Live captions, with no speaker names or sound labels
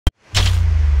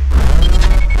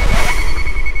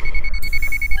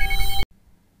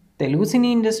తెలుగు సినీ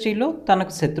ఇండస్ట్రీలో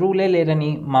తనకు శత్రువులే లేరని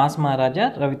మాస్ మహారాజా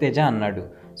రవితేజ అన్నాడు.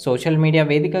 సోషల్ మీడియా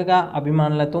వేదికగా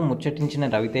అభిమానులతో ముచ్చటించిన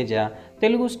రవితేజ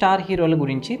తెలుగు స్టార్ హీరోల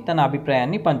గురించి తన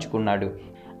అభిప్రాయాన్ని పంచుకున్నాడు.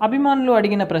 అభిమానులు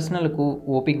అడిగిన ప్రశ్నలకు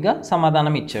ఓపిగ్గా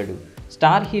సమాధానం ఇచ్చాడు.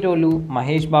 స్టార్ హీరోలు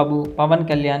మహేష్ బాబు, పవన్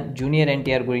కళ్యాణ్, జూనియర్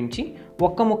ఎన్టీఆర్ గురించి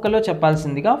ఒక్క ముక్కలో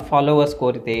చెప్పాల్సిందిగా ఫాలోవర్స్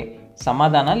కోరితే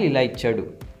సమాధానాలు ఇలా ఇచ్చాడు.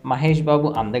 మహేష్ బాబు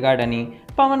అందగాడని,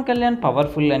 పవన్ కళ్యాణ్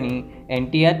పవర్ఫుల్ అని,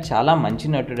 ఎన్టీఆర్ చాలా మంచి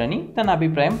నటుడని తన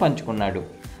అభిప్రాయం పంచుకున్నాడు.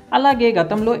 అలాగే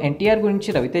గతంలో ఎన్టీఆర్ గురించి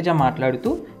రవితేజ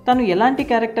మాట్లాడుతూ తను ఎలాంటి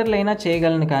క్యారెక్టర్లైనా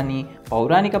చేయగలను కానీ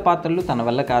పౌరాణిక పాత్రలు తన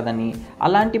వల్ల కాదని,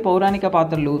 అలాంటి పౌరాణిక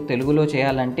పాత్రలు తెలుగులో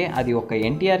చేయాలంటే అది ఒక్క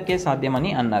ఎన్టీఆర్కే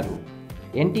సాధ్యమని అన్నారు.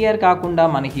 ఎన్టీఆర్ కాకుండా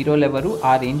మన హీరోలెవరూ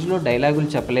ఆ రేంజ్లో డైలాగులు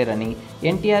చెప్పలేరని,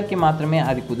 ఎన్టీఆర్కి మాత్రమే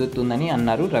అది కుదురుతుందని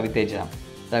అన్నారు రవితేజ.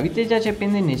 రవితేజ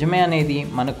చెప్పింది నిజమే అనేది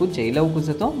మనకు జై లవ్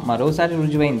కుశతో మరోసారి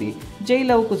రుజువైంది. జై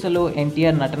లవ్ కుశలో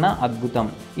ఎన్టీఆర్ నటన అద్భుతం.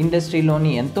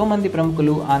 ఇండస్ట్రీలోని ఎంతోమంది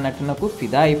ప్రముఖులు ఆ నటనకు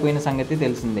ఫిదా అయిపోయిన సంగతి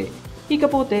తెలిసిందే.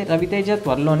 ఇకపోతే రవితేజ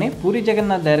త్వరలోనే పూరి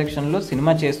జగన్నాథ్ డైరెక్షన్లో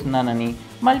సినిమా చేస్తున్నానని,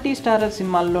 మల్టీ స్టారర్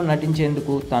సినిమాల్లో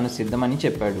నటించేందుకు తాను సిద్ధమని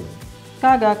చెప్పాడు.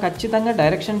 కాగా ఖచ్చితంగా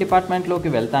డైరెక్షన్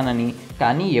డిపార్ట్మెంట్లోకి వెళ్తానని,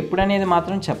 కానీ ఎప్పుడనేది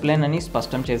మాత్రం చెప్పలేనని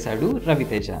స్పష్టం చేశాడు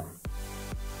Raviteja.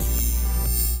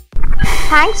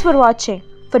 Thanks for watching.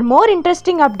 For more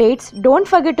interesting updates, don't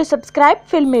forget to subscribe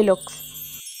Filmy Looks.